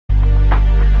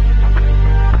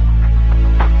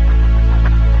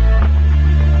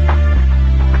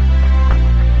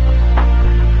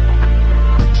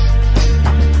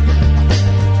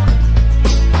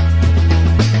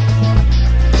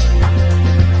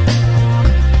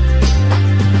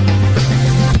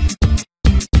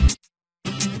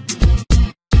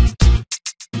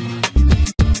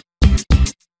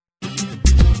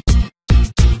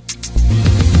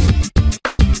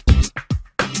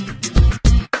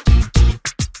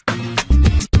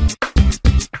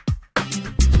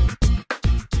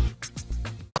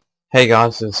Hey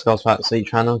guys, this is Scott's Fantasy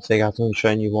channel. Today guys, I'm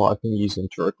showing you what I've been using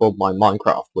to record my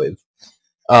Minecraft with.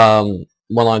 When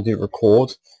I do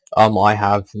record, I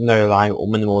have no lag or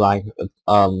minimal lag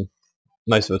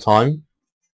most of the time.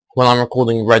 When I'm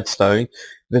recording redstone,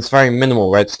 there's very minimal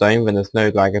redstone when there's no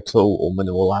lag at all or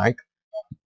minimal lag.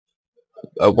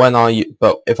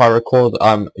 But if I record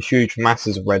huge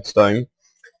masses of redstone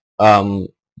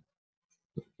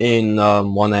in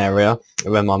one area,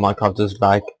 when my Minecraft does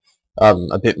lag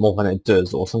a bit more than it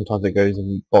does, or sometimes it goes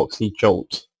in boxy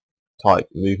jolt type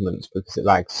movements because it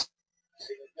lags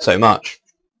so much.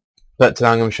 But today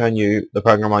I'm going to be showing you the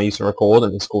program I use to record,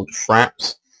 and it's called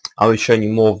Fraps. I'll be showing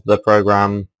you more of the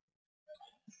program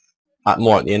at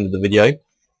the end of the video,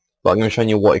 but I'm going to show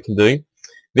you what it can do.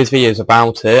 This video is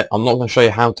about it. I'm not going to show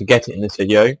you how to get it in this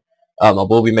video. I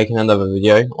will be making another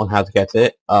video on how to get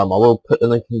it. I will put the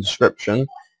link in the description.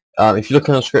 If you look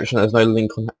in the description, there's no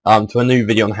link to a new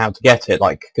video on how to get it,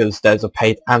 because there's a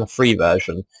paid and a free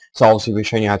version. So obviously we're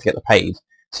showing you how to get the paid.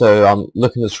 So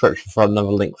look in the description for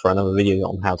another link for another video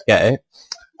on how to get it.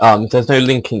 If there's no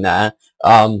link in there,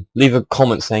 leave a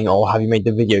comment saying, "Oh, have you made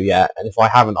the video yet?" And if I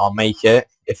haven't, I'll make it.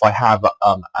 If I have,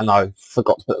 and I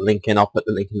forgot to put the link in, I'll put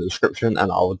the link in the description,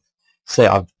 and I would say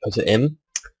I've put it in.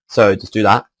 So just do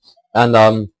that.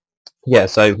 And yeah,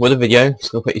 so with the video, I'm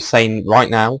just gonna put you saying right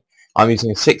now, I'm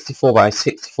using a 64 by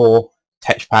 64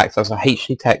 texture pack. So that's a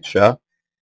HD texture.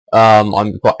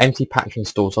 I've got empty patch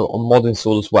installed, so I've got a mod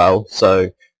installed as well.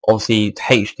 So obviously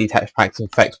HD texture packs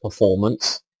affects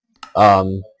performance.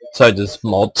 So does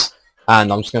mods,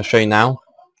 and I'm just going to show you now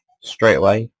straight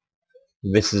away.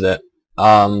 This is it.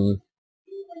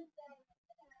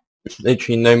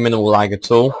 Literally no minimal lag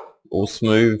at all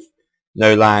smooth,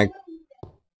 no lag.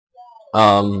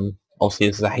 Obviously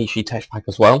this is a HD texture pack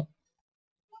as well.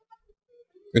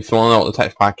 If you want to know what the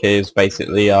texture pack is,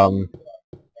 basically I've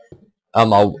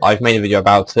made a video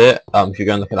about it. If you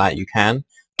go and look at that, you can.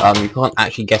 You can't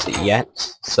actually get it yet,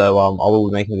 so I will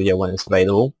be making a video when it's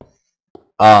available.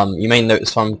 You may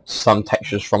notice some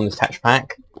textures from this texture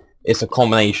pack. It's a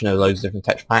combination of loads of different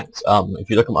texture packs. If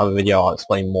you look at my other video, I'll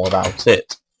explain more about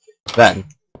it then.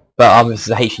 But this is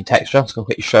a HD texture. I'm just going to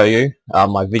quickly show you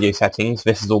my video settings.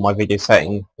 This is all my video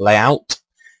setting layout.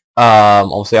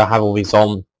 Obviously I have all these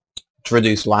on to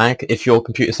reduce lag. If your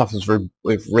computer suffers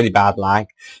with really bad lag,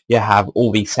 you have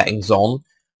all these settings on.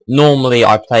 Normally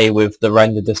I play with the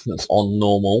render distance on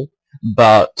normal,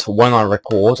 but when I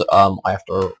record, I have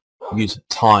to use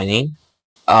tiny.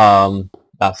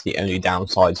 That's the only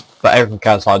downside. But everything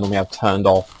else I normally have turned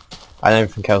off, and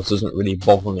everything else doesn't really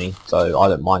bother me, so I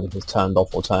don't mind if it's turned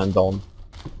off or turned on,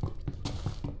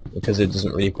 because it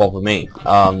doesn't really bother me.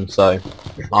 So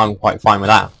I'm quite fine with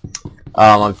that.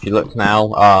 If you look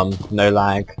now, no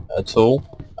lag at all.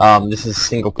 This is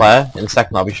single player. In a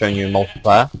second I'll be showing you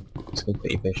multiplayer. Just going to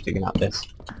put your fish digging at this.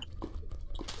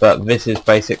 But this is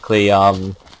basically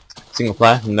single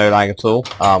player, no lag at all.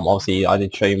 Obviously I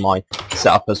did show you my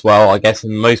setup as well. I guess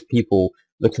most people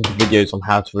looking for videos on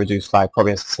how to reduce lag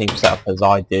probably has the same setup as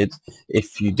I did.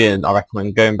 If you didn't, I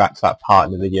recommend going back to that part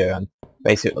in the video and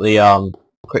basically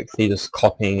quickly just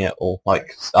copying it, or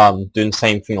doing the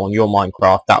same thing on your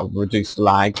Minecraft. That would reduce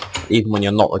lag even when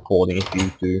you're not recording, if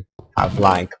you do have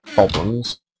lag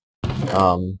problems.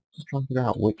 Just trying to figure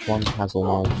out which one has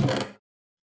all my...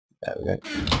 There we go.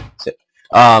 That's it.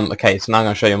 Okay, so now I'm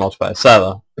going to show you a multiplayer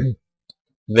server.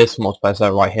 This multiplayer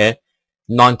server right here,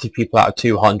 90 people out of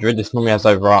 200. This normally has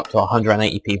up to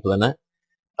 180 people in it.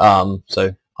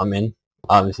 So I'm in.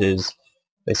 This is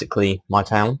basically my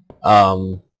town.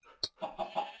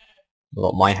 I've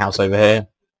got my house over here,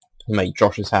 mate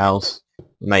Josh's house,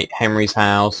 mate Henry's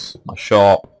house, my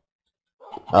shop.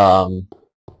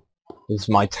 This is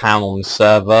my town on the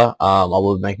server. I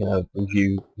will be making a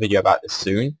review video about this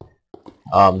soon.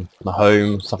 My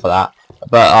home, stuff like that.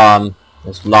 But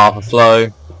there's lava flow,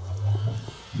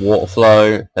 water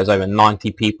flow. There's over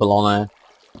 90 people on it.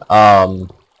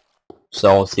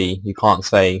 So obviously you can't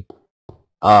say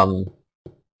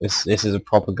this is a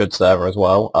proper good server as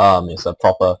well. It's a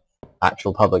proper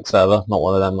actual public server, not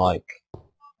one of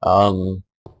them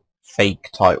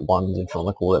fake type ones, if you want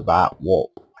to call it that, what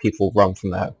people run from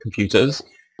their computers.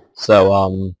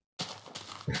 So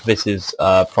this is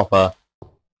a proper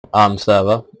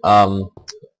server, over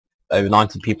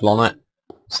 90 people on it,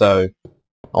 so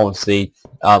obviously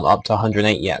up to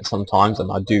 180 at sometimes,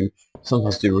 and I do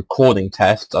sometimes do recording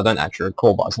tests. I don't actually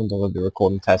record, but sometimes I do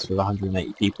recording tests with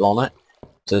 180 people on it,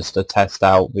 just to test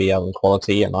out the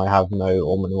quality, and I have no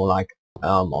or minimal lag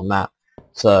on that.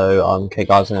 So okay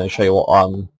guys, I'm going to show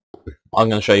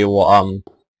you what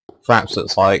Fraps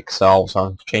looks like. So I'll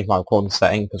also change my recording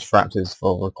setting because Fraps is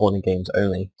for recording games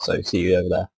only. So see you over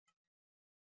there.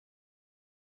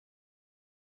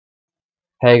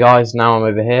 Hey guys, now I'm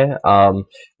over here.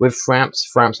 With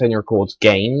Fraps only records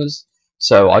games,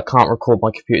 so I can't record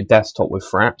my computer desktop with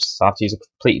Fraps. So I have to use a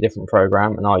completely different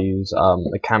program, and I'll use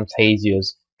the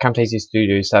Camtasia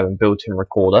Studio 7 built-in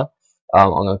recorder.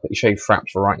 I'm going to quickly show you Fraps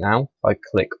for right now. If I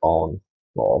click on,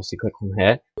 well, obviously click on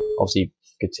here. Obviously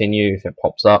continue if it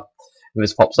pops up. If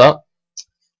this pops up,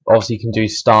 obviously you can do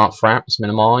start Fraps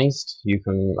minimized. You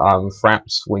can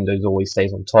Fraps Windows always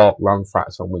stays on top. Run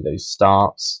Fraps when Windows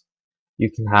starts. You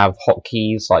can have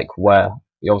hotkeys like where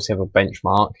you obviously have a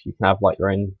benchmark. You can have like your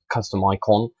own custom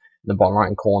icon in the bottom right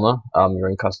hand corner, your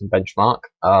own custom benchmark.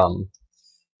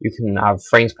 You can have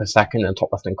frames per second in the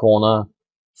top left hand corner,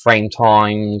 frame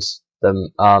times, the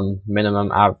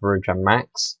minimum, average, and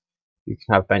max. You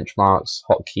can have benchmarks,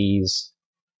 hotkeys.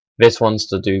 This one's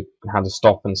to do how to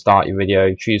stop and start your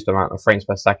video. Choose the amount of frames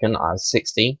per second as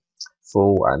 60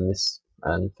 full, and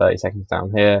 30 seconds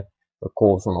down here.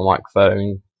 Record from a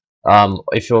microphone.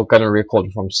 If you're going to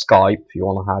record from Skype, you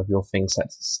want to have your thing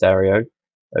set to stereo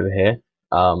over here,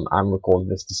 and record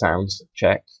this to sounds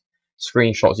checked.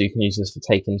 Screenshots, you can use this for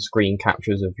taking screen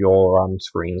captures of your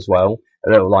screen as well, a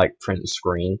little like print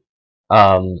screen.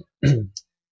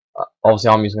 Obviously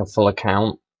I'm using a full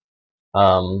account,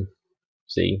 version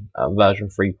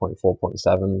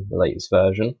 3.4.7, the latest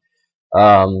version,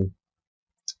 and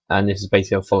this is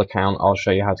basically a full account. I'll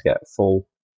show you how to get a full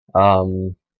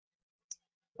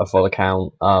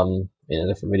account in a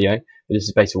different video, but this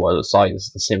is basically what it looks like. This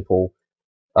is the simple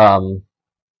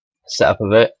setup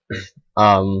of it.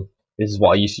 This is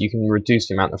what I use. You can reduce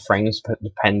the amount of frames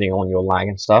depending on your lag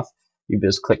and stuff. You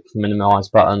just click the minimize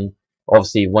button.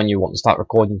 Obviously, when you want to start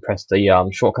recording, press the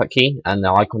shortcut key and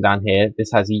the icon down here.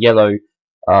 This has yellow.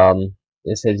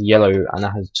 It says yellow and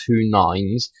that has 2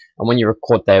 9s. And when you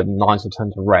record, there 9s will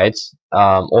turn to red.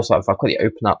 Also, if I quickly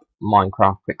open up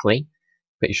Minecraft quickly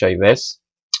show you this.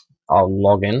 I'll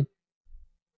log in.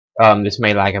 This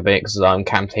may lag a bit because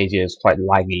Camtasia is quite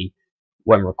laggy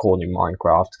when recording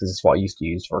Minecraft because it's what I used to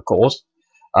use to record.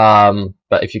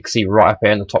 But if you can see right up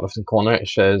here in the top left hand corner, it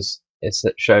shows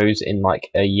in like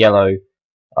a yellow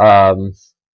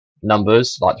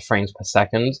numbers, like the frames per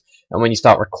second. And when you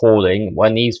start recording,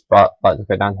 when these buttons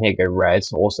go down here, go red.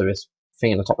 Also, this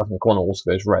thing in the top left hand corner also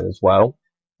goes red as well.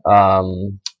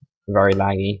 Very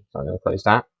laggy, so I'm going to close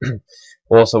that.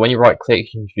 Also, when you right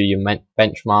click, you can view your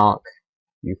benchmark.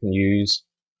 You can use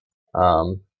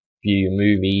view your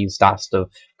movies. That's the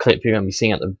clip you're going to be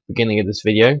seeing at the beginning of this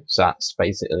video. So that's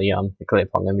basically the clip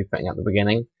I'm going to be putting at the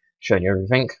beginning, showing you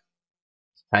everything.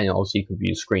 And also you can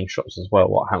view screenshots as well,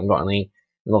 what I haven't got any.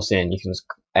 And also then you can just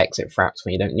exit Fraps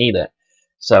when you don't need it.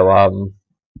 So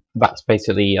that's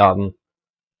basically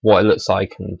what it looks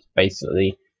like, and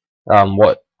basically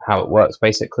how it works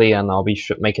basically. And I'll be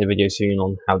making a video soon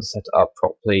on how to set it up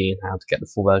properly and how to get the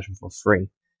full version for free.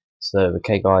 So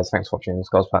okay guys, thanks for watching this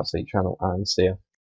God's Pat Sleep channel, and see ya.